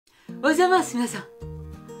おはようございます皆さん。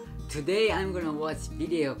 Today I'm gonna watch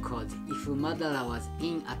video called If Madara was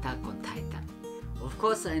in Attack on Titan. Of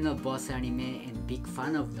course I know both anime and big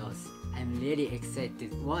fan of those. I'm really excited to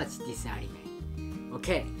watch this anime.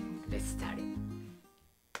 Okay, let's start it.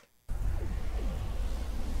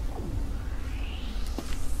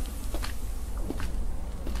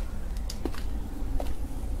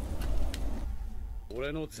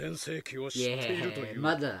 Yeah,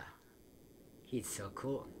 Madara. He's so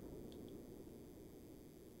cool.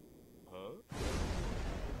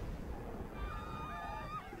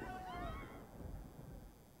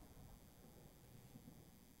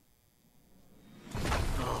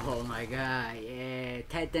 Oh my god, yeah,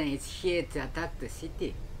 Titan is here to attack the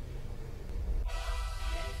city.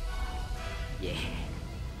 Yeah,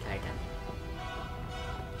 Titan.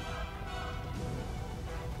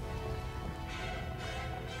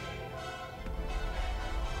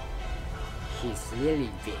 He's really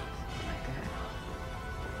big. Oh my god.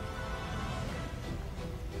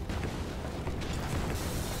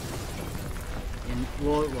 And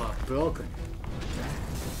wall was broken.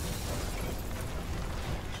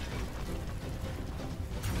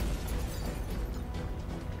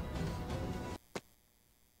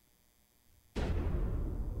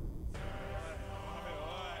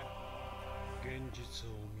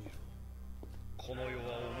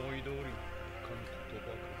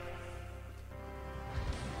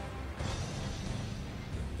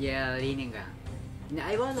 Yeah, Rinnegan. And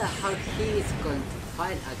I wonder how he is going to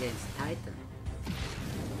fight against Titan.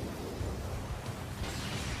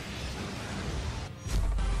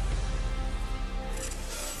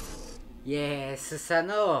 Yeah,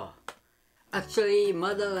 Susano. Actually,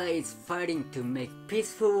 Madara is fighting to make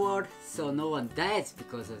peaceful world so no one dies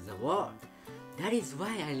because of the war. That is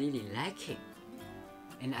why I really like him.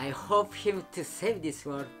 And I hope him to save this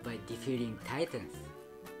world by defeating Titans.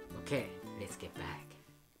 Okay, let's get back.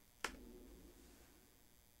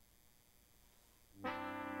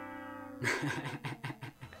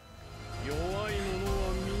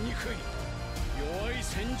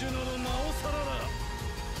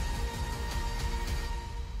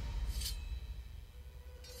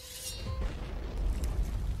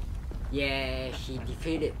 Yeah, he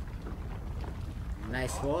defeated.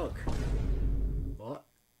 Nice work. What?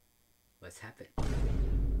 What's happened?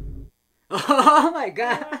 Oh my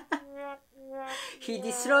god! He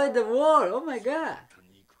destroyed the wall! Oh my god!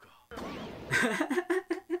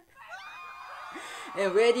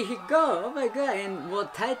 And where did he go? Oh my god! And more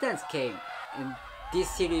Titans came. And this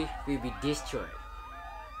city will be destroyed.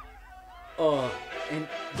 Oh, and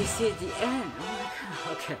this is the end. Oh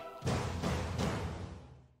my god. Okay.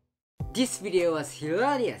 This video was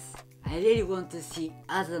hilarious. I really want to see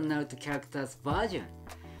other Naruto characters version.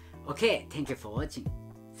 Okay, thank you for watching.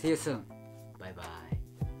 See you soon. Bye bye.